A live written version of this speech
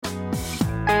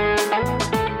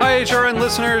HRN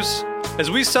listeners.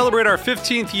 As we celebrate our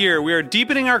 15th year, we are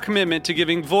deepening our commitment to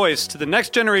giving voice to the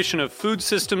next generation of food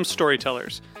systems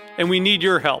storytellers, and we need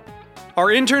your help. Our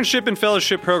internship and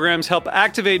fellowship programs help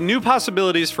activate new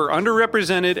possibilities for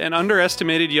underrepresented and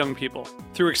underestimated young people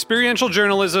through experiential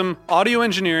journalism, audio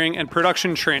engineering, and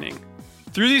production training.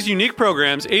 Through these unique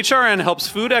programs, HRN helps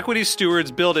food equity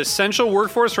stewards build essential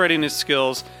workforce readiness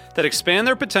skills that expand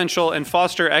their potential and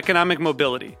foster economic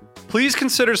mobility. Please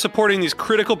consider supporting these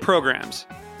critical programs.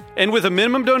 And with a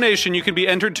minimum donation, you can be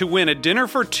entered to win a dinner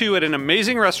for two at an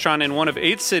amazing restaurant in one of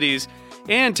 8 cities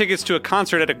and tickets to a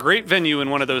concert at a great venue in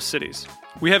one of those cities.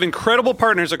 We have incredible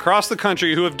partners across the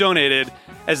country who have donated,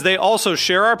 as they also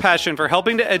share our passion for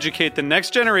helping to educate the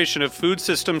next generation of food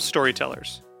systems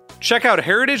storytellers. Check out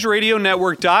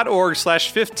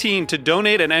heritageradionetwork.org/15 to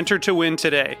donate and enter to win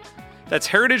today. That's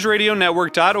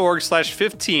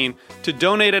heritageradionetwork.org/15 to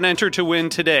donate and enter to win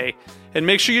today. And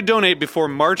make sure you donate before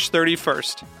March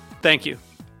 31st. Thank you.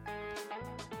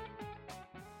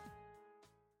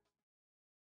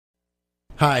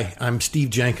 Hi, I'm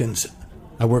Steve Jenkins.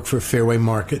 I work for Fairway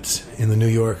Markets in the New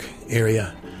York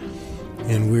area,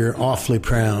 and we're awfully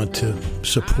proud to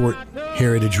support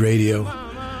Heritage Radio.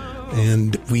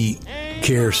 And we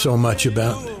care so much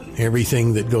about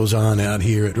everything that goes on out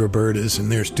here at Roberta's in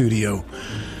their studio,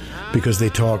 because they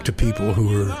talk to people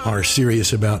who are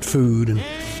serious about food, and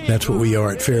that's what we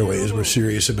are at Fairway, is we're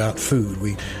serious about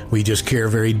food. We just care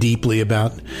very deeply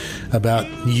about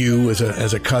you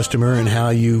as a customer, and how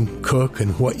you cook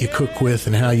and what you cook with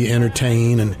and how you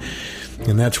entertain, and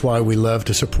that's why we love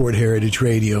to support Heritage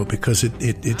Radio, because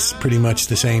it's pretty much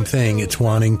the same thing. It's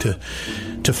wanting to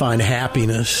find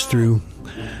happiness through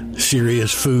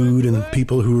serious food and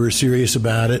people who are serious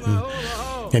about it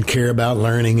and care about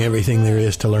learning everything there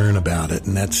is to learn about it.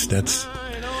 And that's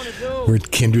we're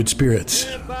kindred spirits.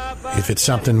 If it's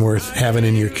something worth having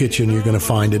in your kitchen, you're going to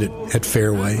find it at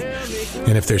Fairway.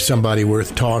 And if there's somebody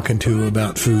worth talking to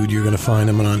about food, you're going to find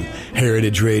them on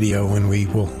Heritage Radio, and we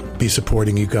will be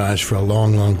supporting you guys for a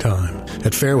long, long time.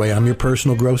 At Fairway, I'm your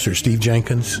personal grocer, Steve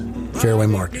Jenkins, Fairway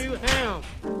Market.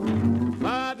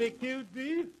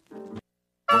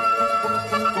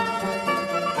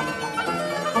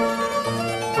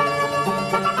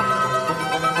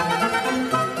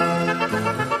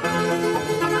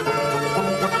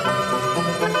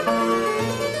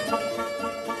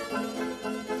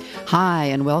 Hi,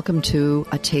 and welcome to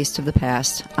A Taste of the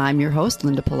Past. I'm your host,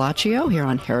 Linda Palacio, here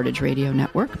on Heritage Radio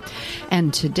Network.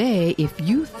 And today, if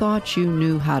you thought you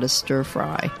knew how to stir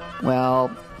fry,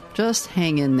 well, just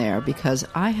hang in there, because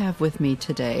I have with me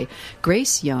today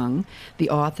Grace Young, the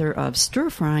author of Stir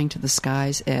Frying to the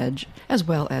Sky's Edge, as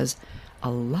well as a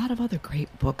lot of other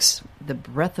great books, The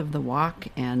Breath of the Wok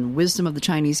and Wisdom of the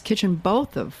Chinese Kitchen,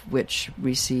 both of which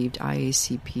received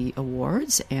IACP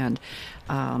awards and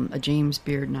a James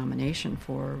Beard nomination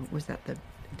for, was that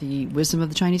the Wisdom of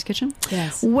the Chinese Kitchen?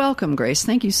 Yes. Welcome, Grace.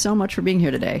 Thank you so much for being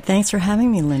here today. Thanks for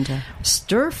having me, Linda.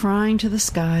 Stir Frying to the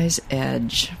Sky's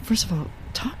Edge. First of all,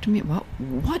 talk to me about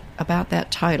what about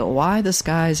that title? Why the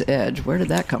Sky's Edge? Where did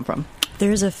that come from?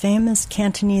 There's a famous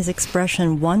Cantonese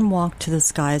expression, one wok to the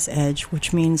sky's edge,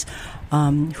 which means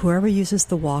whoever uses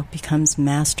the wok becomes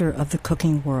master of the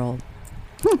cooking world.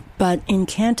 But in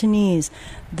Cantonese,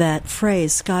 that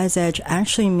phrase, sky's edge,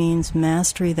 actually means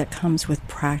mastery that comes with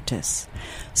practice.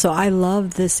 So I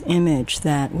love this image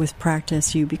that with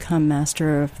practice you become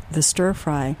master of the stir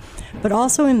fry. But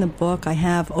also in the book, I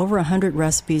have over 100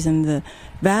 recipes, and the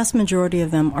vast majority of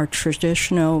them are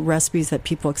traditional recipes that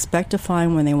people expect to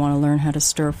find when they want to learn how to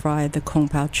stir fry the kung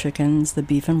pao chickens, the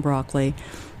beef and broccoli.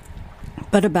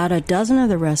 But about a dozen of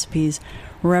the recipes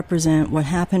represent what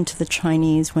happened to the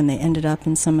Chinese when they ended up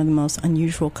in some of the most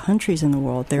unusual countries in the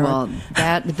world.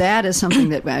 That is something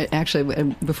that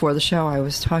actually, before the show, I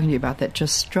was talking to you about that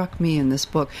just struck me in this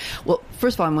book. Well,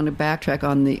 first of all, I want to backtrack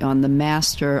on the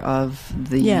master of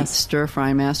the stir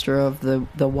fry, master of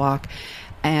the wok,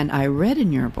 and I read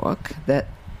in your book that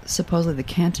supposedly the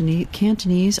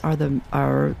Cantonese are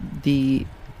the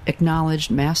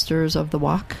acknowledged masters of the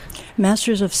wok?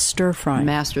 Masters of stir fry.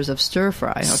 Masters of stir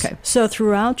fry, okay. So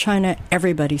throughout China,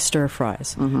 everybody stir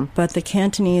fries. Mm-hmm. But the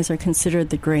Cantonese are considered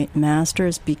the great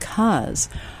masters because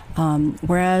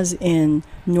whereas in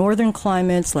northern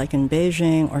climates like in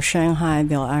Beijing or Shanghai,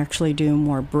 they'll actually do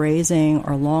more braising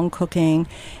or long cooking.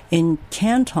 In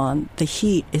Canton, the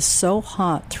heat is so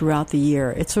hot throughout the year.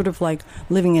 It's sort of like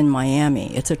living in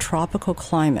Miami. It's a tropical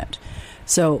climate.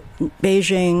 So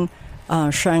Beijing,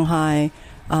 Shanghai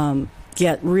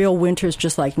get real winters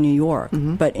just like New York.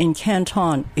 Mm-hmm. But in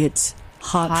Canton, it's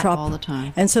hot all the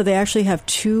time. And so they actually have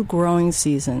 2 growing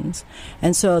seasons.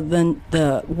 And so then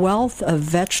the wealth of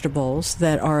vegetables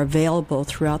that are available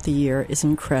throughout the year is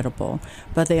incredible.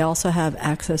 But they also have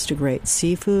access to great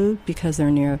seafood because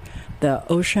they're near the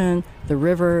ocean, the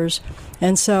rivers.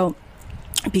 And so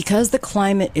because the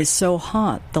climate is so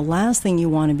hot, the last thing you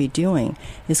want to be doing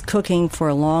is cooking for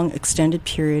a long, extended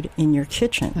period in your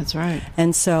kitchen. That's right.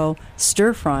 And so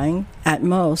stir-frying, at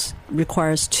most,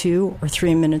 requires 2 or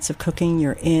 3 minutes of cooking.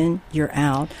 You're in, you're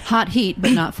out. Hot heat,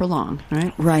 but not for long,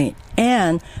 right? Right.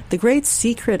 And the great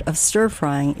secret of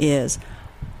stir-frying is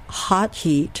hot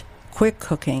heat, quick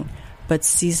cooking, but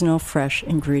seasonal, fresh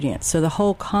ingredients. So the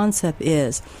whole concept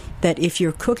is that if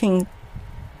you're cooking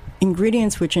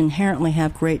ingredients which inherently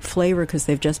have great flavor because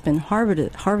they've just been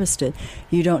harvested,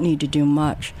 you don't need to do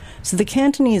much. So the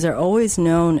Cantonese are always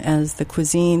known as the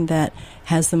cuisine that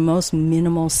has the most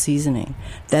minimal seasoning,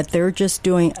 that they're just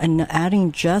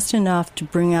adding just enough to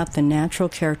bring out the natural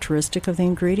characteristic of the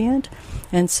ingredient.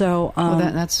 And so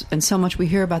that's so much we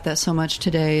hear about that so much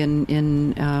today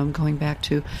in going back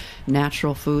to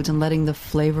natural foods and letting the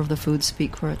flavor of the food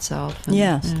speak for itself. And,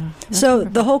 yes. So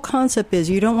wonderful. The whole concept is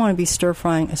you don't want to be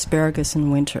stir-frying asparagus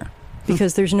in winter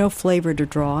because there's no flavor to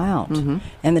draw out. Mm-hmm.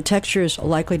 And the texture is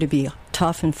likely to be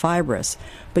tough and fibrous.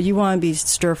 But you want to be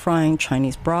stir-frying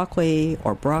Chinese broccoli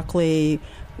or broccoli,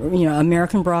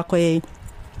 American broccoli,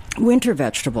 winter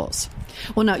vegetables.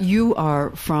 Well, now, you are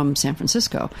from San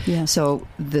Francisco. Yes. So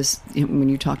when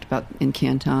you talked about in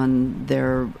Canton,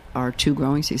 there are 2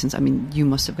 growing seasons. I mean, you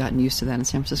must have gotten used to that in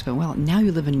San Francisco. Well, now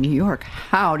you live in New York.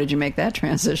 How did you make that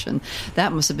transition?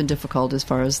 That must have been difficult as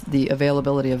far as the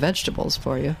availability of vegetables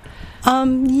for you.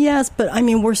 Yes, but I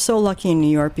mean, we're so lucky in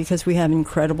New York because we have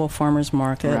incredible farmers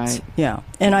markets. Right. Yeah.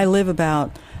 And I live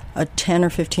about a 10 or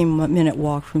 15-minute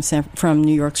walk from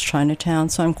New York's Chinatown,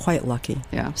 so I'm quite lucky.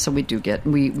 Yeah, so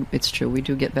it's true, we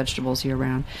do get vegetables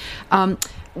year-round.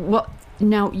 Well,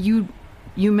 now, you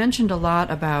mentioned a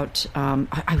lot about,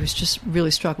 I was just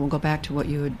really struck, we'll go back to what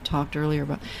you had talked earlier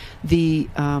about, the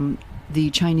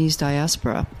Chinese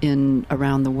diaspora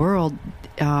around the world.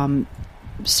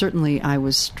 Certainly I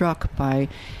was struck by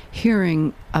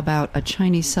hearing about a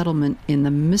Chinese settlement in the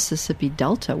Mississippi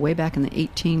Delta way back in the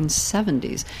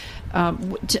 1870s.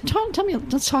 Tell me,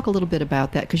 let's talk a little bit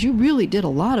about that, because you really did a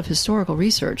lot of historical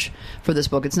research for this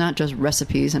book. It's not just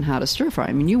recipes and how to stir fry.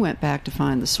 I mean, you went back to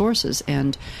find the sources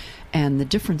and the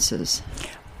differences.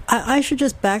 I should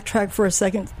just backtrack for a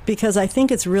second because I think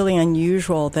it's really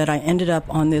unusual that I ended up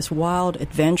on this wild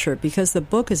adventure because the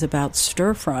book is about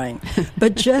stir-frying.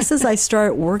 But just as I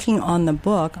started working on the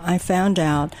book, I found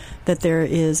out that there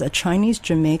is a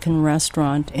Chinese-Jamaican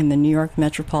restaurant in the New York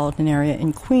metropolitan area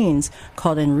in Queens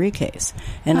called Enrique's.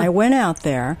 And I went out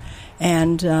there,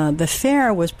 and the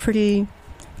fare was pretty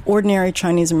ordinary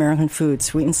Chinese-American food,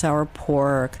 sweet and sour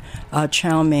pork,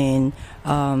 chow mein,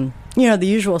 the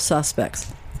usual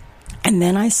suspects. And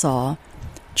then I saw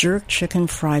jerk chicken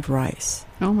fried rice.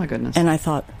 Oh, my goodness. And I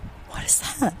thought, what is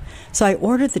that? So I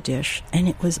ordered the dish, and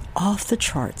it was off the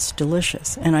charts,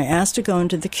 delicious. And I asked to go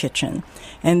into the kitchen,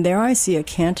 and there I see a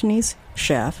Cantonese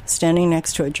chef standing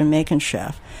next to a Jamaican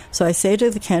chef. So I say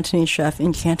to the Cantonese chef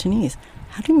in Cantonese,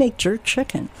 how do you make jerk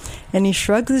chicken? And he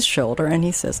shrugs his shoulder, and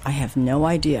he says, I have no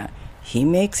idea. He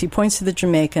points to the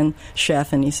Jamaican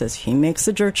chef, and he says, he makes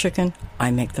the jerk chicken,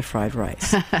 I make the fried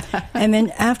rice. And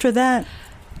then after that,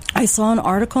 I saw an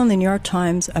article in the New York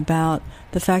Times about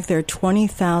the fact there are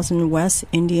 20,000 West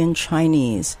Indian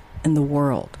Chinese in the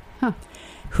world. Huh.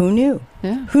 Who knew?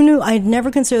 Yeah. Who knew? I'd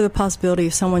never considered the possibility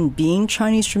of someone being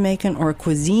Chinese-Jamaican or a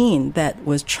cuisine that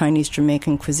was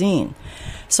Chinese-Jamaican cuisine.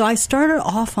 So I started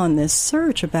off on this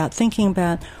search about thinking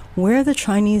about where the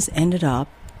Chinese ended up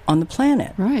on the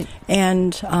planet. Right.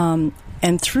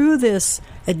 And through this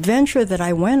adventure that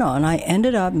I went on, I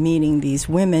ended up meeting these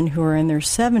women who are in their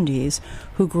 70s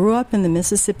who grew up in the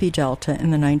Mississippi Delta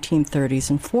in the 1930s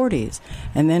and 40s.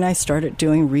 And then I started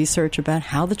doing research about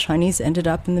how the Chinese ended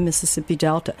up in the Mississippi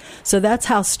Delta. So that's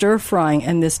how stir-frying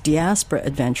and this diaspora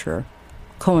adventure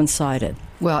coincided.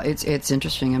 Well, it's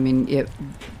interesting. I mean,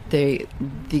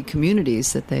 the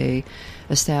communities that they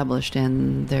established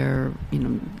and they're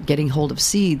getting hold of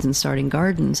seeds and starting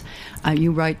gardens.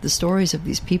 You write the stories of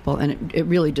these people, and it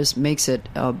really just makes it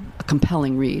a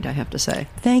compelling read, I have to say.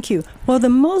 Thank you. Well, the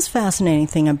most fascinating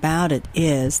thing about it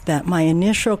is that my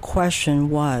initial question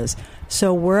was,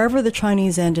 so wherever the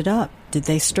Chinese ended up, did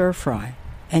they stir fry?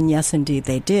 And yes, indeed,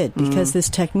 they did, because this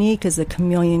technique is a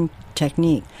chameleon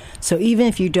technique. So even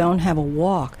if you don't have a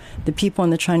wok, the people in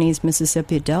the Chinese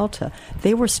Mississippi Delta,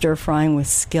 they were stir-frying with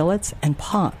skillets and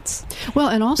pots. Well,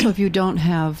 and also if you don't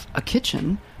have a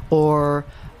kitchen or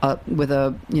with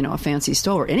a fancy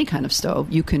stove or any kind of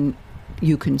stove, you can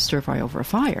stir fry over a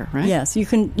fire, right? Yes, you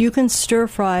can stir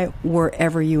fry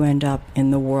wherever you end up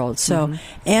in the world. So,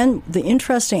 and the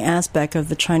interesting aspect of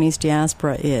the Chinese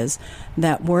diaspora is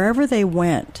that wherever they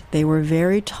went, they were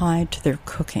very tied to their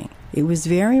cooking. It was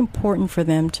very important for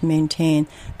them to maintain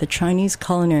the Chinese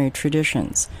culinary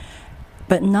traditions,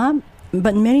 but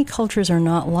many cultures are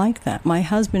not like that. My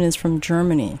husband is from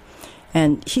Germany,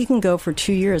 and he can go for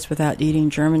 2 years without eating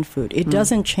German food. It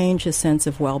doesn't change his sense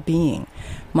of well-being.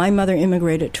 My mother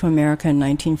immigrated to America in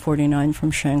 1949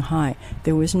 from Shanghai.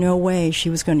 There was no way she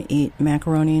was going to eat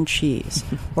macaroni and cheese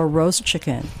or roast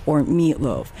chicken or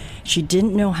meatloaf. She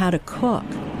didn't know how to cook.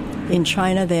 In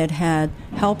China, they had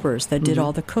helpers that did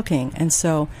all the cooking. And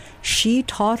so she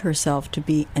taught herself to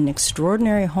be an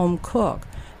extraordinary home cook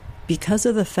because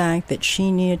of the fact that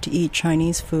she needed to eat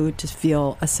Chinese food to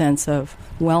feel a sense of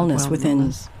wellness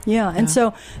within. Yeah, and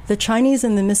so the Chinese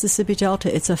in the Mississippi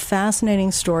Delta, it's a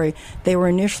fascinating story. They were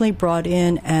initially brought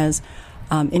in as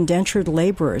indentured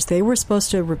laborers. They were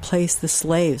supposed to replace the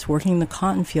slaves working the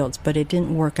cotton fields, but it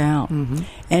didn't work out. And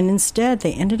instead,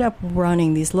 they ended up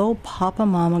running these little Papa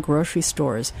Mama grocery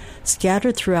stores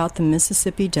scattered throughout the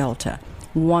Mississippi Delta,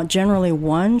 generally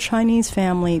one Chinese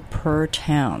family per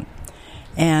town.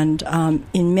 And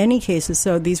in many cases,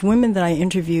 so these women that I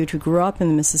interviewed who grew up in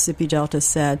the Mississippi Delta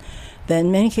said that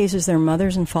in many cases their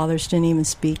mothers and fathers didn't even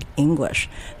speak English,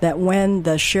 that when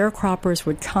the sharecroppers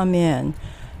would come in,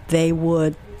 they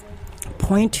would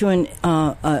point to an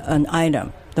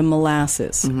item, the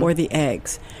molasses or the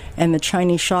eggs, and the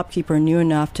Chinese shopkeeper knew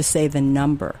enough to say the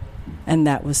number, and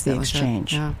that was the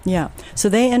exchange. Yeah. So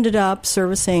they ended up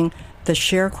servicing the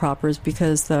sharecroppers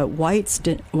because the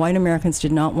white Americans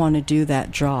did not want to do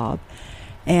that job.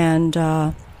 And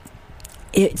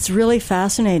it's really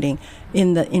fascinating.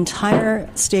 In the entire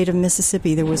state of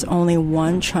Mississippi, there was only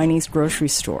one Chinese grocery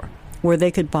store where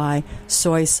they could buy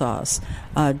soy sauce,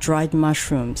 dried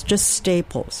mushrooms, just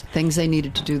staples. Things they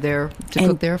needed to do to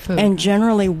cook their food. And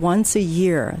generally once a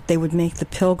year, they would make the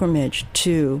pilgrimage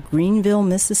to Greenville,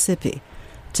 Mississippi,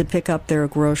 to pick up their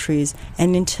groceries,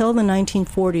 and until the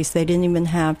 1940s, they didn't even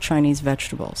have Chinese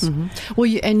vegetables. Well,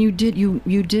 you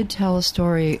did tell a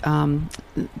story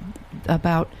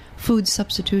about food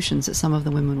substitutions that some of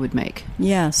the women would make.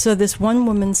 Yeah. So this one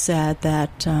woman said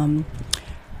that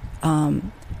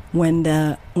when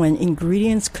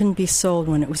ingredients couldn't be sold,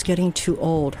 when it was getting too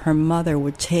old, her mother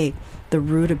would take the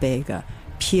rutabaga,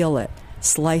 peel it,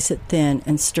 slice it thin,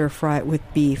 and stir-fry it with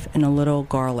beef and a little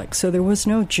garlic. So there was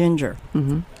no ginger.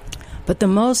 But the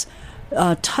most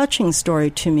touching story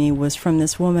to me was from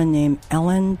this woman named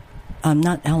Ellen,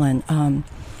 not Ellen,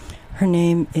 her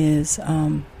name is,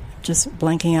 just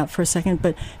blanking out for a second,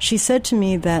 but she said to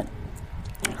me that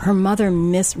her mother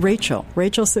missed Rachel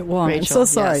Sitwell. I'm so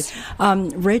sorry.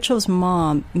 Yes. Rachel's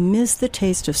mom missed the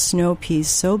taste of snow peas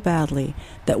so badly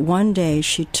that one day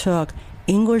she took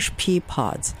English pea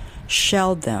pods,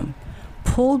 shelled them,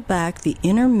 pulled back the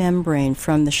inner membrane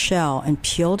from the shell and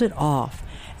peeled it off,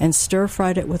 and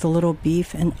stir-fried it with a little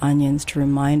beef and onions to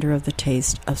remind her of the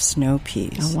taste of snow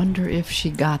peas. I wonder if she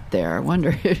got there. I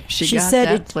wonder if she got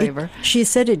that flavor. She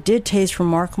said it did taste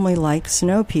remarkably like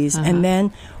snow peas, and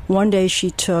then one day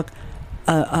she took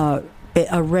a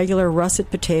regular russet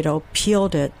potato,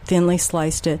 peeled it, thinly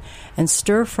sliced it, and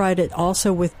stir-fried it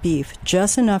also with beef,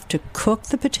 just enough to cook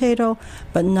the potato,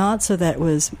 but not so that it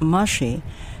was mushy,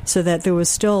 so that there was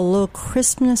still a little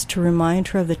crispness to remind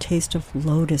her of the taste of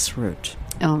lotus root.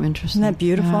 Oh, interesting. Isn't that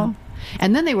beautiful? Yeah.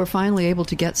 And then they were finally able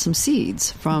to get some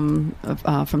seeds from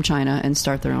China and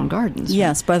start their own gardens.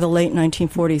 Yes, by the late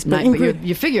 1940s. But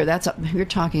you figure you're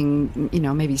talking,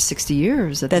 maybe 60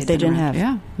 years that they didn't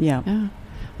have. Yeah.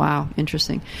 Wow,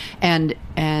 interesting. And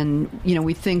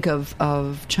we think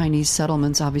of Chinese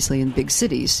settlements obviously in big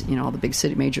cities. All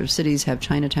the major cities have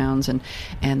Chinatowns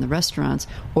and the restaurants.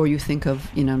 Or you think of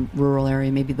rural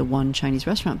area, maybe the one Chinese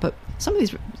restaurant. But some of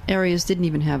these areas didn't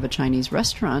even have a Chinese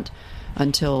restaurant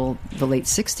until the late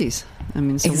 60s.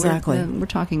 So exactly. We're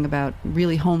talking about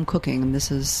really home cooking, and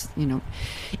this is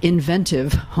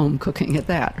inventive home cooking at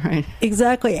that, right?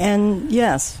 Exactly, and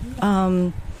yes.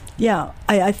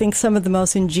 I think some of the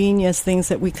most ingenious things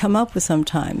that we come up with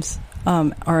sometimes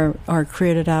are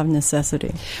created out of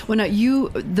necessity. Well, now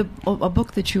a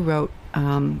book that you wrote,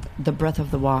 The Breath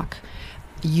of the Wok,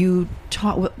 you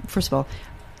taught. Well, first of all,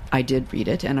 I did read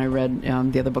it, and I read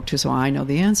the other book too, so I know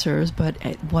the answers. But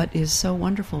what is so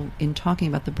wonderful in talking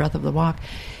about The Breath of the Wok,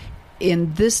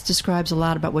 and this describes a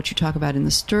lot about what you talk about in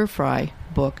the Stir Fry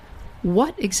book.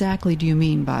 What exactly do you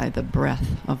mean by the breath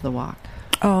of the wok?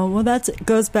 Oh, well, that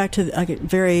goes back to a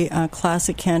very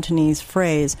classic Cantonese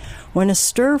phrase. When a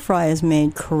stir fry is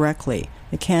made correctly,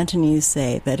 the Cantonese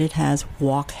say that it has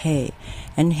wok hei.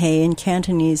 And hei in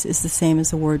Cantonese is the same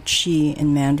as the word qi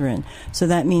in Mandarin. So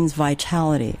that means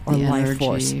vitality or the life energy,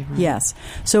 force. right. Yes.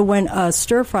 So when a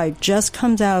stir fry just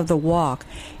comes out of the wok,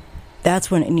 that's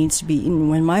when it needs to be eaten.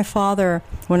 When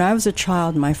I was a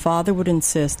child, my father would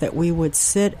insist that we would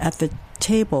sit at the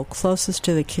table closest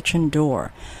to the kitchen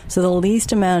door. So the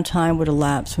least amount of time would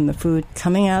elapse from the food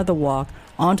coming out of the wok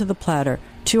onto the platter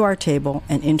to our table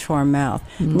and into our mouth.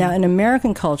 Now, in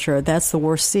American culture, that's the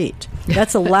worst seat.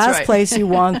 That's the last right. place you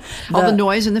want. All the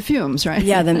noise and the fumes, right?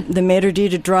 Yeah, the maitre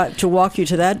d' to walk you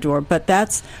to that door. But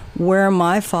that's where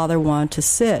my father wanted to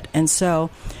sit. And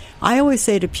so I always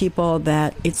say to people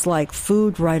that it's like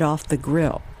food right off the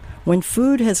grill. When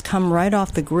food has come right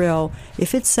off the grill,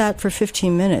 if it's sat for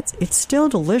 15 minutes, it's still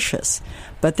delicious.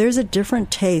 But there's a different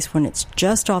taste when it's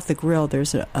just off the grill.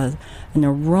 There's an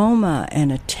aroma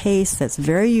and a taste that's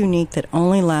very unique that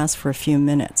only lasts for a few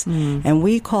minutes. And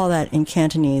we call that in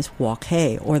Cantonese wok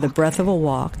hei, or the breath of a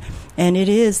wok. And it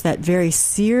is that very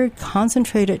seared,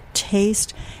 concentrated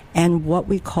taste and what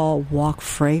we call wok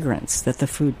fragrance that the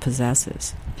food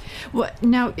possesses. Well,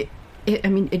 now,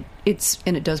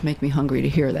 it does make me hungry to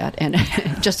hear that, and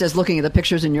just as looking at the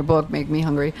pictures in your book make me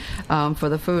hungry for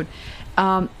the food.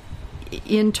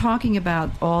 In talking about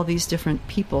all these different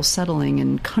people settling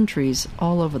in countries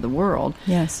all over the world,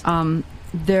 yes,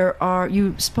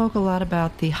 you spoke a lot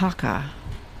about the Hakka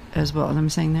as well. Am I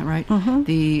saying that right? Mm-hmm.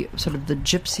 The sort of the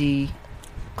gypsy.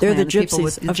 They're clan, the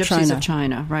gypsies of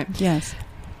China, right? Yes.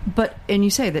 And you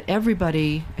say that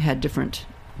everybody had different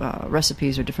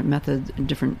recipes or different methods,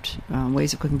 different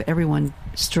ways of cooking, but everyone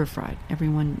stir-fried.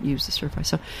 Everyone used the stir-fry.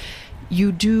 So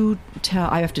you do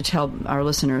I have to tell our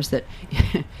listeners that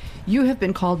you have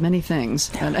been called many things,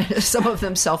 and some of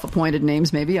them self-appointed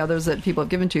names, maybe others that people have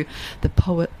given to you. The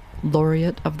poet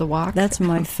laureate of the wok. That's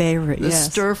my favorite, the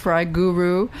yes. stir-fry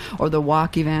guru, or the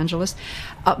wok evangelist.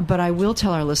 But I will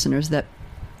tell our listeners that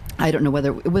I don't know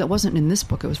whether it wasn't in this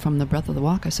book, it was from The Breath of the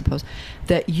Wok, I suppose,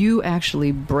 that you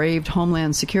actually braved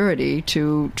Homeland Security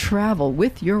to travel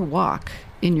with your wok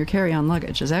in your carry-on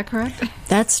luggage. Is that correct?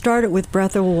 That started with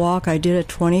Breath of a Wok. I did a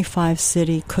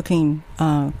 25-city cooking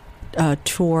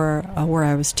tour where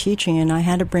I was teaching, and I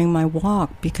had to bring my wok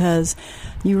because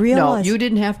you realize... No, you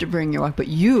didn't have to bring your wok, but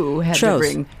you had to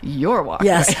bring your wok.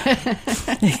 Yes,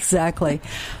 right? Exactly.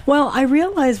 Well, I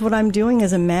realize what I'm doing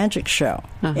is a magic show,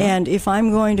 and if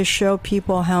I'm going to show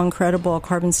people how incredible a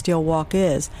carbon steel wok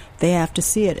is, they have to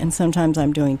see it. And sometimes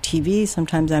I'm doing TV,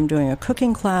 sometimes I'm doing a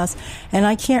cooking class, and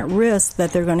I can't risk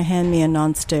that they're going to hand me a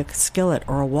nonstick skillet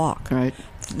or a wok. Right.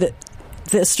 The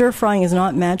stir-frying is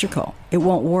not magical. It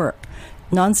won't work.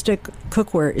 Nonstick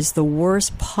cookware is the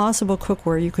worst possible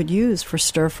cookware you could use for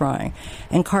stir-frying,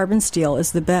 and carbon steel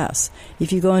is the best.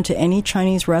 If you go into any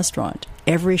Chinese restaurant,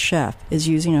 every chef is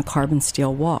using a carbon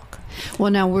steel wok.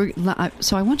 Well, now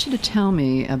so I want you to tell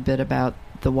me a bit about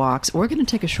the woks. We're going to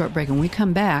take a short break, and when we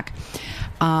come back,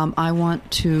 I want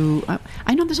to.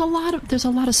 I know there's a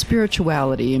lot of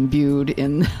spirituality imbued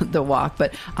in the wok,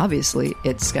 but obviously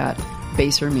it's got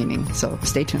baser meaning. So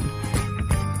stay tuned.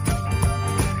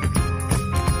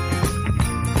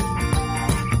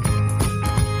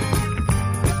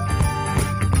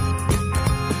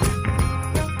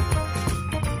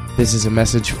 This is a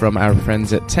message from our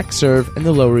friends at TechServe and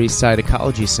the Lower East Side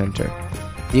Ecology Center.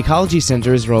 The Ecology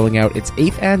Center is rolling out its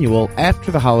 8th annual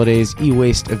After the Holidays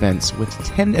e-waste events, with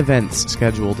 10 events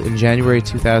scheduled in January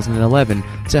 2011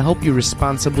 to help you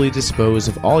responsibly dispose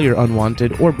of all your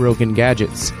unwanted or broken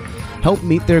gadgets. Help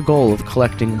meet their goal of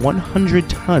collecting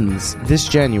 100 tons this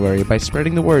January by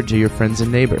spreading the word to your friends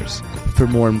and neighbors. For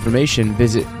more information,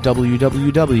 visit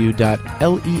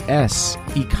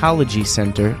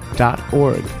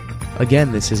www.lesecologycenter.org.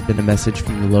 Again, this has been a message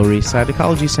from the Lower East Side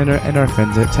Ecology Center and our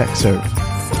friends at TechServe.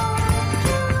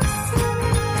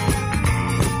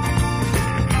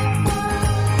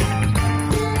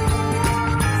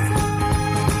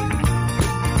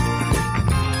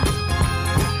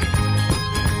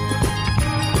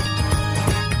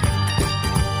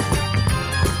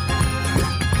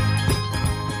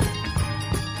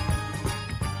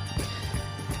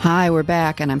 Hi, we're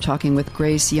back, and I'm talking with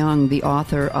Grace Young, the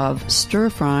author of Stir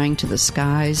Frying to the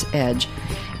Sky's Edge.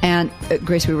 And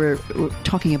Grace, we were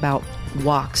talking about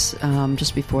woks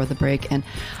just before the break, and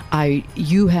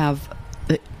you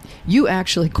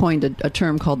actually coined a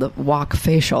term called the wok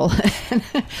facial.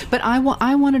 But I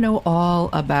want to know all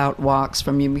about woks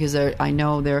from you, because I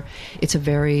know it's a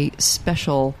very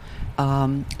special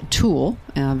tool,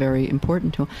 a very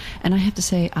important tool. And I have to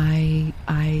say,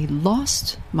 I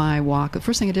lost my wok. The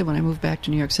first thing I did when I moved back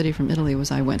to New York City from Italy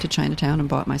was I went to Chinatown and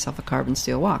bought myself a carbon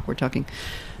steel wok. We're talking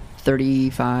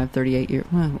 35, 38 years.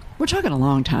 Well, we're talking a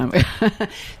long time.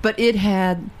 But it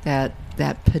had that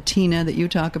patina that you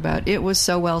talk about. It was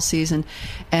so well seasoned.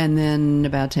 And then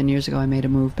about 10 years ago, I made a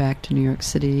move back to New York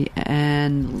City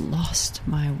and lost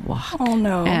my wok. Oh,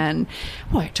 no. And,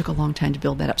 boy, it took a long time to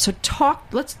build that up. So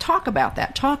let's talk about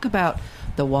that. Talk about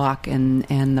the wok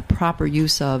and the proper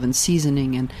use of and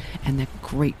seasoning and the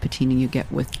great patina you get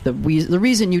with the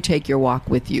reason you take your wok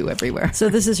with you everywhere. So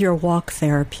this is your wok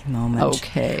therapy moment.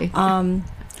 Okay.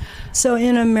 So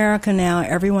in America now,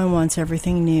 everyone wants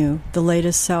everything new. The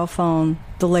latest cell phone,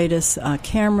 the latest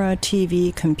camera,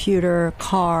 TV, computer,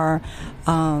 car.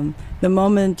 The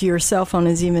moment your cell phone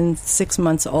is even 6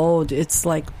 months old, it's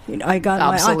like I got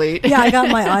obsolete. I got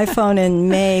my iPhone in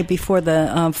May before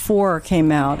the 4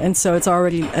 came out, and so it's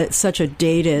already such a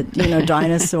dated,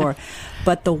 dinosaur.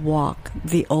 But the wok,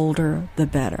 the older, the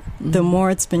better. Mm-hmm. The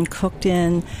more it's been cooked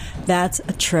in, that's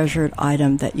a treasured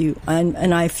item that you...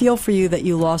 And I feel for you that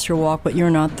you lost your wok, but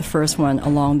you're not the first one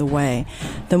along the way.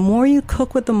 The more you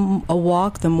cook with a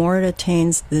wok, the more it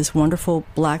attains this wonderful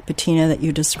black patina that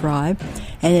you describe,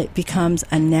 and it becomes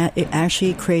it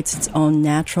actually creates its own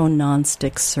natural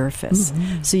nonstick surface.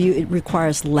 Mm-hmm. So it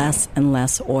requires less and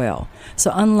less oil.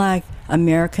 So unlike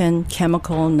American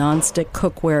chemical nonstick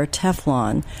cookware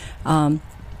Teflon,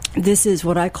 this is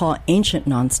what I call ancient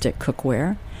nonstick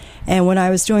cookware. And when I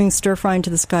was doing Stir Frying to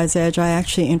the Sky's Edge, I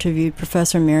actually interviewed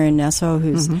Professor Marion Nesso,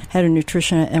 who's head of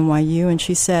nutrition at NYU, and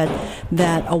she said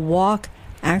that a wok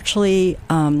actually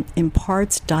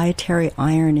imparts dietary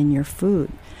iron in your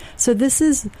food. So this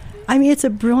is... it's a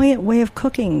brilliant way of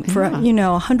cooking. For,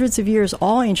 hundreds of years,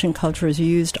 all ancient cultures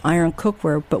used iron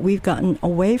cookware, but we've gotten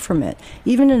away from it.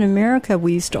 Even in America,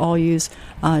 we used to all use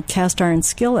cast iron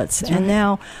skillets. That's and right.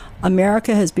 Now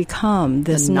America has become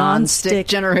this non-stick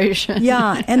generation.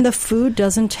 Yeah, and the food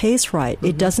doesn't taste right. Mm-hmm.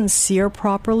 It doesn't sear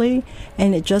properly,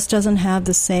 and it just doesn't have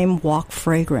the same wok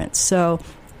fragrance. So...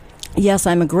 yes,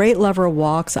 I'm a great lover of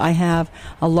woks. I have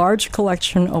a large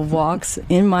collection of woks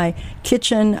in my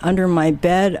kitchen, under my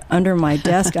bed, under my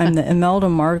desk. I'm the Imelda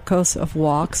Marcos of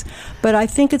woks. But I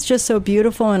think it's just so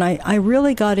beautiful, and I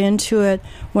really got into it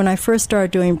when I first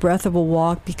started doing Breath of a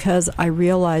Wok because I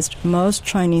realized most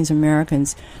Chinese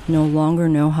Americans no longer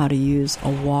know how to use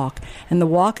a wok. And the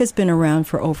wok has been around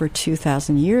for over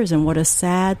 2,000 years, and what a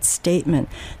sad statement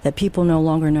that people no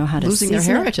longer know how to losing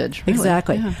season their heritage. Really.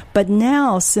 Exactly. Yeah. But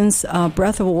now, since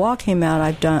Breath of a Wok came out,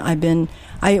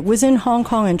 I was in Hong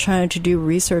Kong and China to do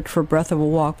research for Breath of a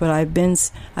Wok, but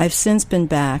I've since been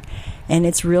back, and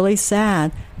it's really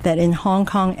sad that in Hong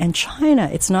Kong and China,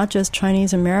 it's not just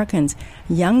Chinese Americans.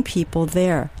 Young people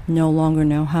there no longer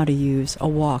know how to use a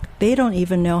wok. They don't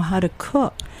even know how to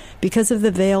cook because of the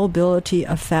availability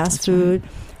of fast food.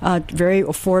 Very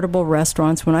affordable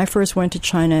restaurants. When I first went to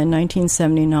China in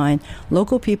 1979,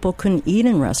 local people couldn't eat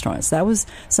in restaurants. That was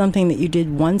something that you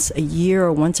did once a year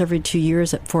or once every 2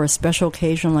 years for a special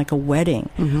occasion like a wedding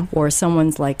or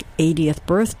someone's 80th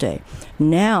birthday.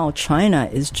 Now China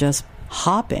is just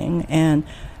hopping, and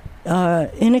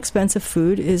inexpensive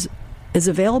food is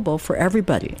available for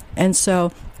everybody. And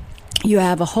so you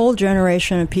have a whole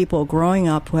generation of people growing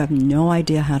up who have no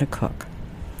idea how to cook.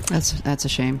 That's a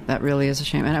shame. That really is a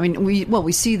shame. And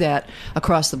we see that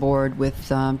across the board with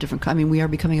different. We are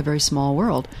becoming a very small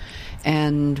world,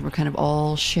 and we're kind of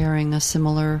all sharing a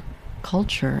similar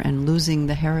culture and losing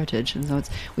the heritage. And so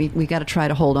we got to try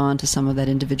to hold on to some of that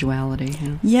individuality.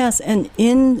 Yes, and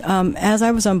as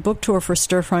I was on book tour for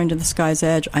Stir Frying to the Sky's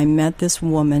Edge, I met this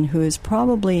woman who is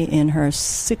probably in her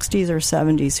 60s or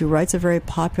 70s who writes a very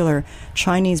popular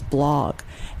Chinese blog.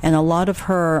 And a lot of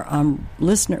her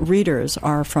readers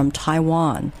are from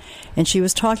Taiwan. And she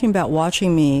was talking about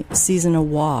watching me season a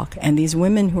wok. And these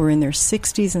women who were in their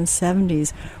 60s and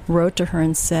 70s wrote to her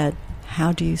and said,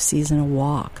 how do you season a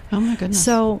wok? Oh, my goodness.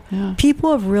 So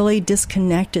people have really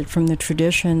disconnected from the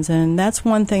traditions. And that's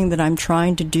one thing that I'm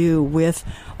trying to do with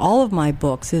all of my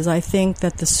books is I think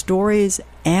that the stories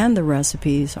and the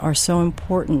recipes are so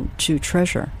important to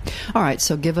treasure. All right,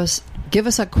 so give us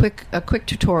a quick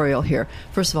tutorial here.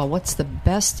 First of all, what's the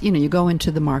best? You go into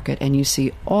the market and you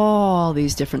see all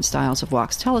these different styles of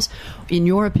woks. Tell us, in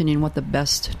your opinion, what the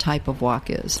best type of wok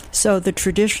is. So the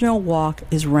traditional wok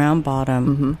is round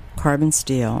bottom, carbon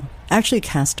steel, actually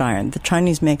cast iron. The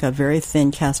Chinese make a very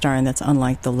thin cast iron that's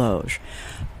unlike the loge.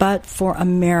 But for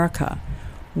America,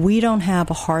 We don't have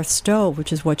a hearth stove,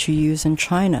 which is what you use in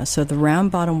China. So the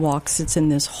round bottom wok sits in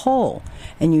this hole,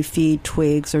 and you feed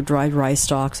twigs or dried rice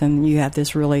stalks, and you have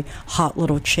this really hot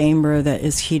little chamber that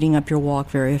is heating up your wok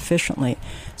very efficiently.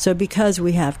 So because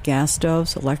we have gas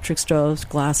stoves, electric stoves,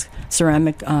 glass,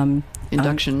 ceramic,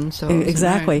 Induction stoves.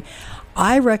 exactly. Right.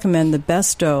 I recommend the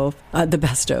best wok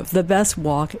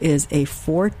is a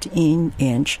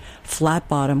 14-inch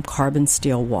flat-bottom carbon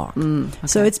steel wok. Okay.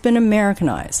 So it's been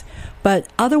Americanized. But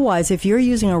otherwise, if you're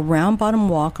using a round-bottom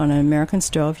wok on an American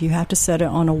stove, you have to set it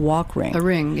on a wok ring. A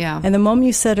ring, yeah. And the moment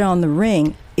you set it on the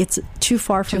ring, it's too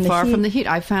far from the heat. Too far from the heat.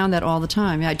 I found that all the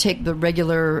time. I take the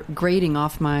regular grating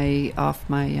off my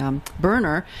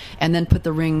burner and then put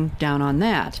the ring down on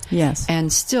that. Yes.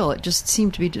 And still, it just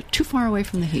seemed to be too far away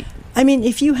from the heat. I mean,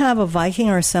 if you have a Viking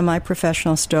or a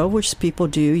semi-professional stove, which people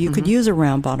do, you could use a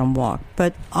round-bottom wok.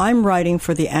 But I'm writing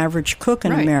for the average cook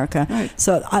in America,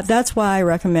 so that's why I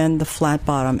recommend the flat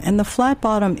bottom. And the flat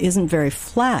bottom isn't very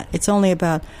flat. It's only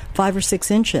about 5 or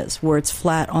 6 inches where it's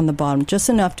flat on the bottom, just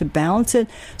enough to balance it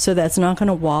so that it's not going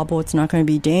to wobble, it's not going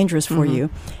to be dangerous for you.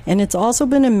 And it's also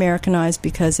been Americanized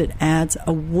because it adds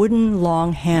a wooden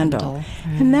long handle.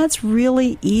 And that's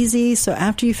really easy. So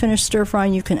after you finish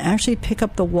stir-frying, you can actually pick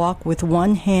up the wok with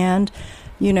one hand,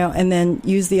 and then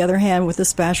use the other hand with a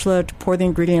spatula to pour the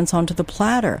ingredients onto the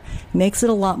platter. Makes it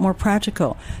a lot more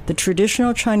practical. The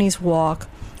traditional Chinese wok,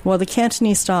 well, the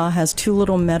Cantonese style has 2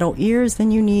 little metal ears, then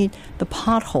you need the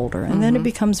pot holder, and then it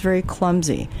becomes very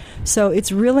clumsy. So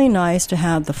it's really nice to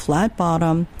have the flat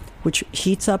bottom, which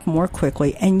heats up more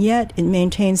quickly, and yet it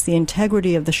maintains the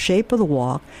integrity of the shape of the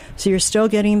wok, so you're still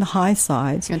getting the high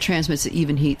sides. And transmits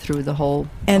even heat through the whole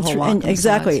wok. And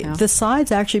exactly. Sides, the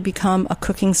sides actually become a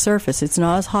cooking surface. It's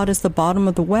not as hot as the bottom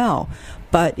of the well,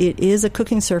 but it is a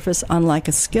cooking surface unlike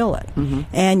a skillet.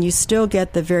 And you still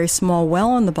get the very small well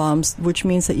on the bottoms, which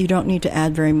means that you don't need to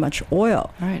add very much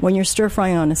oil. Right. When you're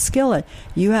stir-frying on a skillet,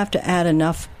 you have to add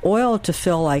enough oil to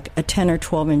fill like a 10 or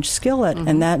 12-inch skillet,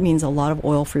 and that means a lot of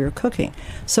oil for your cooking.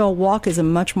 So a wok is a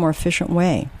much more efficient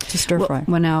way to stir-fry.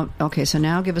 Well, now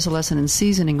give us a lesson in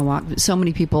seasoning a wok. So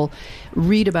many people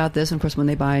read about this, and of course, when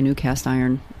they buy a new cast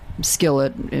iron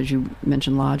skillet, as you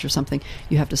mentioned, Lodge or something,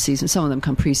 you have to season. Some of them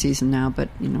come pre-seasoned now, but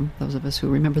those of us who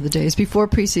remember the days before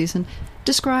pre-season,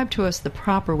 describe to us the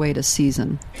proper way to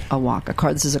season a wok.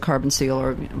 This is a carbon steel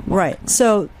or wok. Right.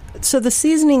 So the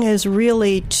seasoning is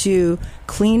really to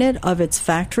clean it of its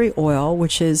factory oil,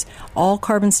 which is all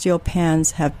carbon steel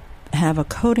pans have a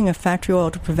coating of factory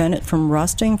oil to prevent it from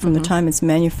rusting from the time it's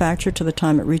manufactured to the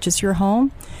time it reaches your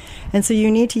home. And so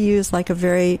you need to use like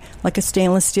a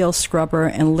stainless steel scrubber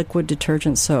and liquid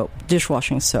detergent soap,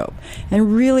 dishwashing soap,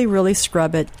 and really, really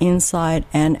scrub it inside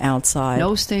and outside.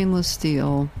 No stainless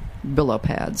steel Brillo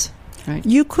pads, right?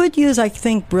 You could use, I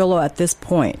think, Brillo at this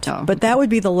point, but that would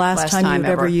be the last time you'd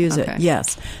ever use it.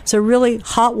 Yes. So really,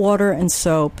 hot water and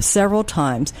soap several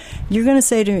times. You're going to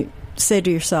say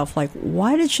to yourself, like,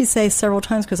 why did she say several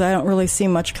times? Because I don't really see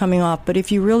much coming off. But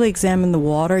if you really examine the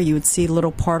water, you would see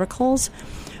little particles.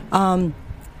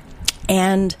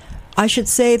 And I should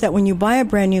say that when you buy a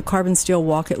brand new carbon steel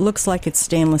wok, it looks like it's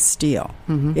stainless steel.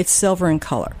 It's silver in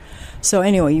color. So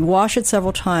anyway, you wash it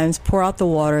several times, pour out the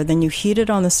water, then you heat it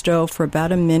on the stove for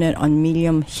about a minute on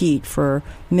medium heat for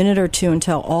a minute or two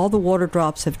until all the water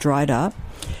drops have dried up.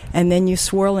 And then you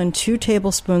swirl in 2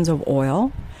 tablespoons of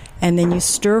oil, and then you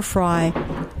stir fry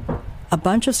a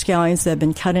bunch of scallions that have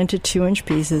been cut into 2-inch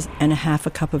pieces and a half a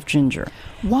cup of ginger.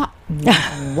 Why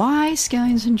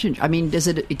scallions and ginger? I mean,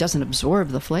 it doesn't absorb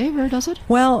the flavor, does it?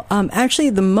 Well, actually,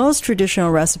 the most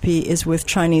traditional recipe is with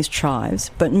Chinese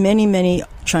chives, but many, many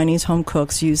Chinese home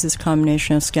cooks use this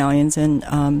combination of scallions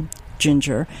and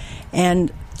ginger.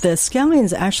 And the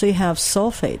scallions actually have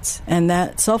sulfides,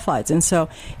 and so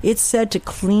it's said to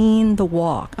clean the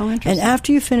wok. Oh, interesting. And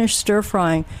after you finish stir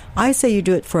frying, I say you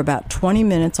do it for about 20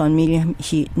 minutes on medium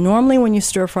heat. Normally when you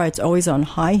stir fry, it's always on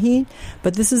high heat,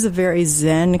 but this is a very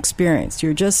zen experience.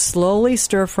 You're just slowly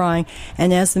stir frying,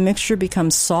 and as the mixture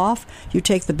becomes soft, you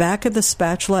take the back of the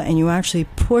spatula and you actually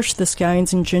push the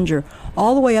scallions and ginger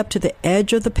all the way up to the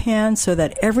edge of the pan so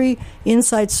that every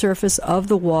inside surface of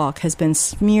the wok has been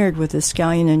smeared with the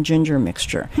scallion and ginger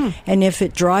mixture. And if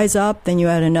it dries up, then you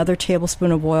add another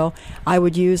tablespoon of oil. I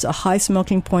would use a high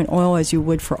smoking point oil as you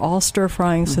would for all stir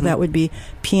frying, so that would be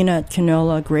peanut,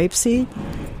 canola, grapeseed.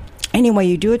 Anyway,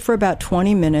 you do it for about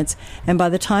 20 minutes, and by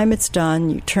the time it's done,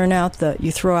 you throw out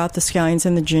the scallions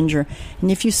and the ginger, and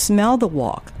if you smell the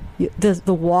wok,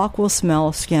 the wok will smell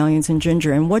of scallions and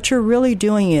ginger. And what you're really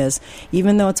doing is,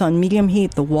 even though it's on medium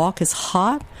heat, the wok is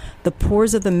hot, the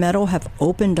pores of the metal have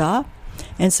opened up,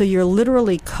 And so you're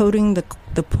literally coating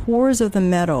the pores of the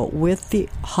metal with the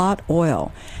hot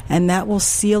oil, and that will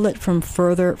seal it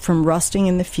from rusting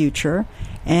in the future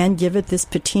and give it this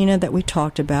patina that we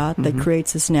talked about that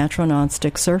creates this natural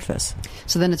nonstick surface.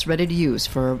 So then it's ready to use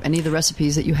for any of the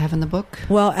recipes that you have in the book?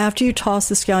 Well, after you toss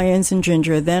the scallions and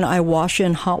ginger, then I wash it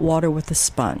in hot water with a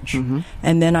sponge.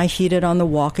 And then I heat it on the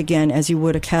wok again as you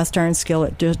would a cast iron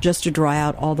skillet just to dry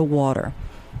out all the water.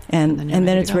 And then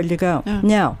it's ready to go. Yeah.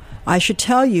 Now, I should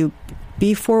tell you,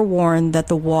 be forewarned that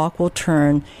the wok will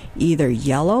turn either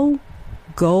yellow,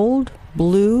 gold,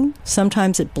 blue,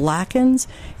 sometimes it blackens.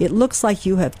 It looks like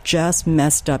you have just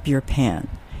messed up your pan.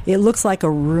 It looks like a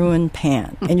ruined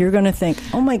pan. And you're going to think,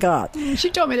 oh my God. She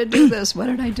told me to do this. What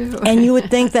did I do? And you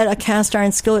would think that a cast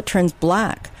iron skillet turns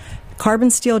black.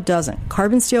 Carbon steel doesn't.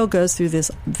 Carbon steel goes through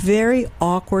this very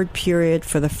awkward period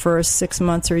for the first 6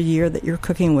 months or a year that you're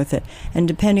cooking with it. And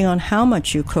depending on how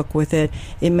much you cook with it,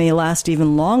 it may last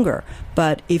even longer.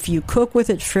 But if you cook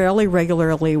with it fairly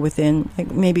regularly within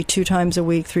maybe 2 times a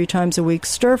week, 3 times a week,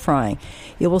 stir frying,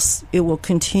 it will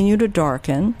continue to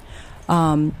darken.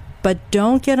 But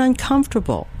don't get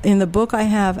uncomfortable. In the book, I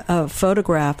have a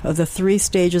photograph of the 3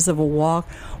 stages of a wok.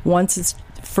 Once it's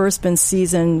first been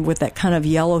seasoned with that kind of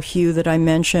yellow hue that I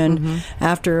mentioned.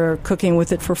 After cooking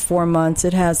with it for 4 months,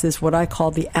 it has this what I call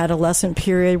the adolescent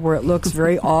period where it looks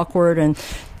very awkward and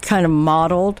kind of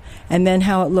mottled, and then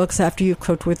how it looks after you've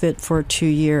cooked with it for 2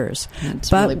 years.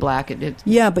 It's really black.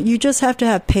 Yeah, but you just have to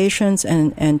have patience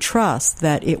and trust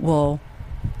that it will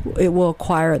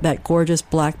acquire that gorgeous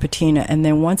black patina, and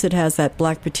then once it has that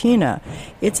black patina,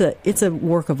 it's a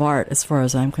work of art as far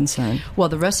as I'm concerned. Well,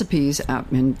 the recipes,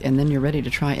 and then you're ready to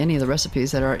try any of the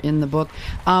recipes that are in the book.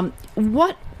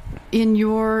 What, in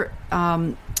your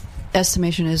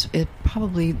estimation, is it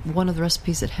probably one of the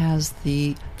recipes that has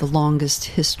the longest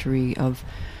history of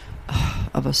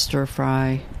a stir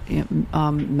fry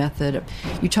method?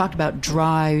 You talked about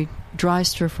dry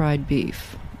stir fried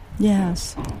beef.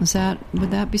 Yes.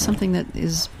 Would that be something that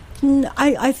is...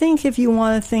 I think if you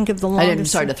want to think of the longest... I'm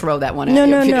sorry to throw that one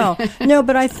at you. No,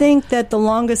 but I think that the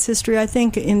longest history, I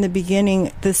think in the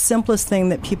beginning, the simplest thing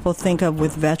that people think of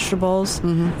with vegetables,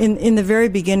 in the very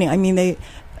beginning, I mean,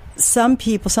 some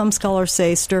scholars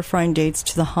say stir frying dates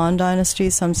to the Han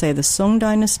Dynasty, some say the Sung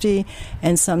Dynasty,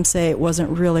 and some say it wasn't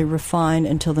really refined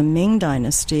until the Ming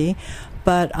Dynasty.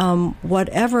 But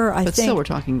whatever, I think... But still, we're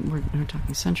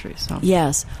talking centuries. So.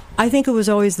 Yes. I think it was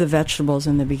always the vegetables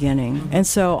in the beginning. And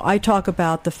so I talk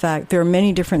about the fact there are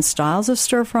many different styles of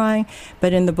stir frying,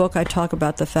 but in the book I talk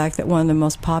about the fact that one of the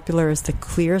most popular is the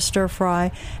clear stir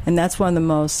fry, and that's one of the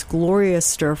most glorious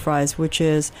stir fries, which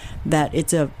is that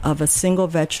it's of a single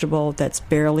vegetable that's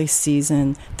barely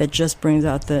seasoned, that just brings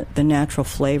out the natural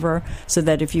flavor, so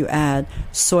that if you add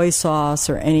soy sauce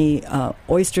or any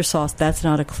oyster sauce, that's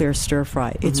not a clear stir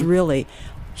fry. It's really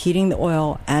heating the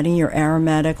oil, adding your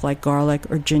aromatic like garlic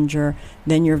or ginger,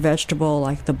 then your vegetable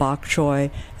like the bok choy,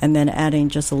 and then adding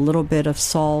just a little bit of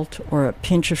salt or a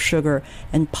pinch of sugar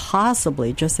and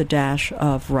possibly just a dash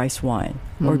of rice wine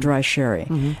or dry sherry.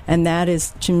 And that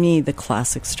is, to me, the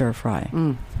classic stir fry.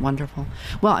 Wonderful.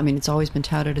 Well, I mean, it's always been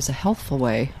touted as a healthful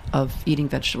way of eating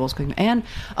vegetables, and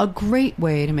a great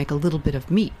way to make a little bit of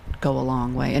meat go a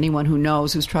long way. Anyone who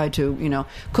knows, who's tried to,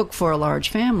 cook for a large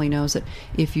family, knows that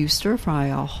if you stir fry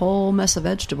a whole mess of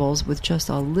vegetables with just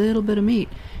a little bit of meat,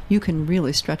 you can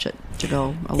really stretch it to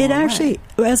go a long way. It actually,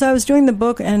 as I was doing the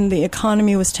book and the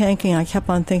economy was tanking, I kept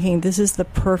on thinking this is the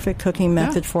perfect cooking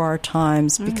method for our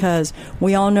times, because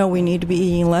we all know we need to be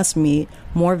eating less meat,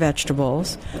 more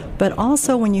vegetables. But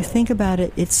also, when you think about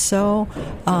it, it's so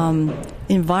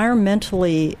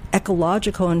environmentally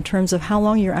ecological in terms of how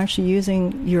long you're actually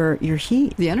using your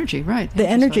heat. The energy, right. The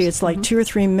energy, it's like 2 or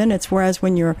 3 minutes, whereas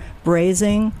when you're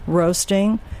braising,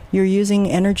 roasting, you're using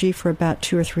energy for about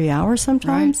 2 or 3 hours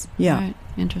sometimes. Right, yeah. Right.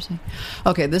 Interesting.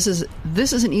 Okay, this is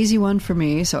an easy one for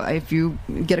me, so if you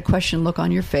get a question look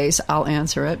on your face, I'll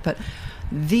answer it. But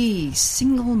the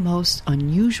single most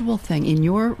unusual thing in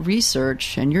your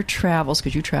research and your travels,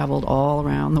 because you traveled all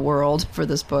around the world for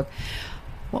this book,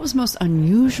 what was the most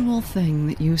unusual thing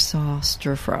that you saw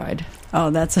stir-fried? Oh,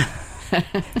 that's...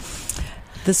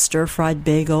 The stir-fried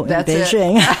bagel in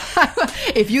Beijing.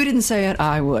 If you didn't say it,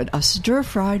 I would. A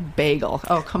stir-fried bagel.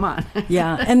 Oh, come on.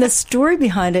 Yeah, and the story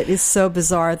behind it is so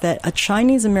bizarre that a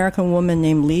Chinese-American woman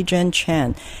named Li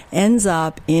Zhenchen ends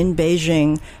up in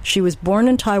Beijing. She was born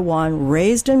in Taiwan,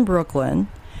 raised in Brooklyn,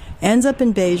 ends up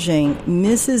in Beijing,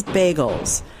 misses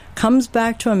bagels, comes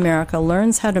back to America,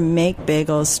 learns how to make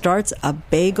bagels, starts a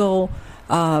bagel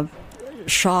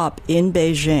shop in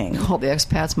Beijing. All the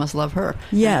expats must love her.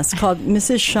 Yes, called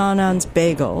Mrs. Shannon's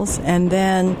Bagels. And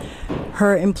then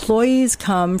her employees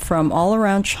come from all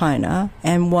around China,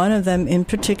 and one of them in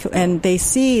particular, and they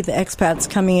see the expats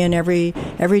coming in every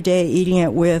day eating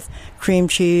it with cream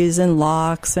cheese and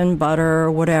lox and butter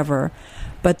or whatever.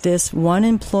 But this one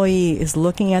employee is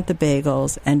looking at the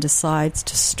bagels and decides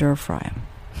to stir fry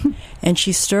them. And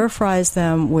she stir fries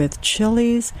them with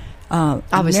chilies,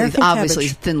 obviously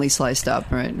thinly sliced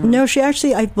up, right? No, she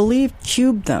actually, I believe,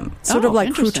 cubed them, sort of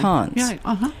like croutons. Yeah,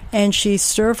 uh-huh. And she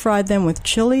stir-fried them with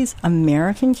chilies,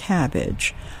 American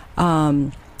cabbage.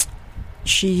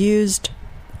 She used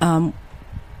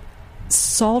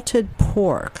salted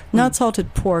pork. Not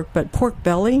salted pork, but pork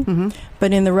belly. Mm-hmm.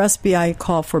 But in the recipe, I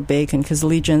call for bacon because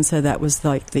Li Jin said that was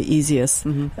like the easiest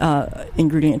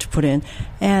ingredient to put in.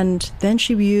 And then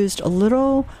she used a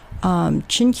little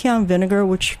chinkiang vinegar,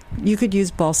 which you could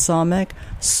use balsamic,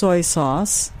 soy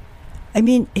sauce. I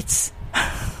mean, it's...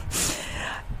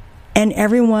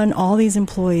 And all these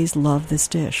employees love this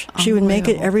dish. She would make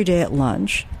it every day at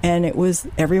lunch, and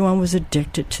everyone was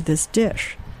addicted to this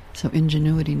dish. So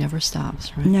ingenuity never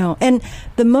stops, right? No. And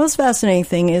the most fascinating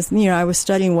thing is, I was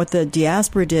studying what the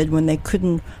diaspora did when they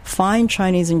couldn't find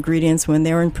Chinese ingredients when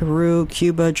they were in Peru,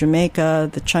 Cuba, Jamaica,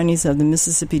 the Chinese of the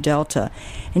Mississippi Delta.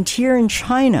 And here in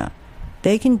China,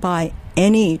 they can buy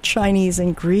any Chinese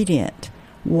ingredient.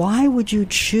 Why would you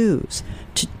choose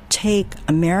to take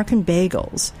American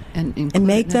bagels and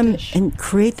make them and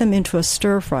create them into a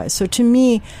stir fry? So to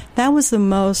me, that was the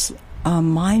most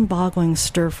mind-boggling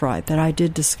stir fry that I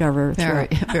did discover. Very,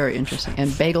 very interesting.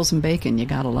 And bagels and bacon, you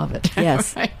gotta love it.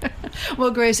 Yes. Right? Well,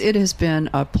 Grace, it has been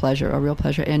a pleasure, a real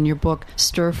pleasure. And your book,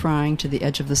 Stir Frying to the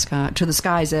Edge of the Sky, to the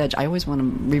Sky's Edge. I always want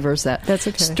to reverse that. That's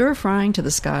okay. Stir Frying to the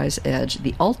Sky's Edge: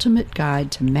 The Ultimate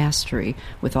Guide to Mastery,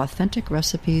 with authentic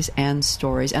recipes and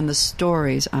stories. And the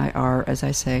stories are, as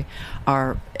I say,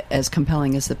 are as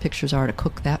compelling as the pictures are to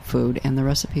cook that food. And the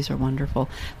recipes are wonderful.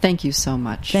 Thank you so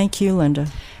much. Thank you, Linda.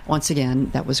 Once again,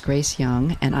 that was Grace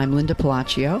Young, and I'm Linda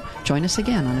Palacio. Join us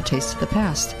again on A Taste of the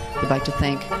Past. We'd like to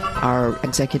thank our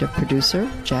executive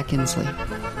producer, Jack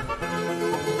Inslee.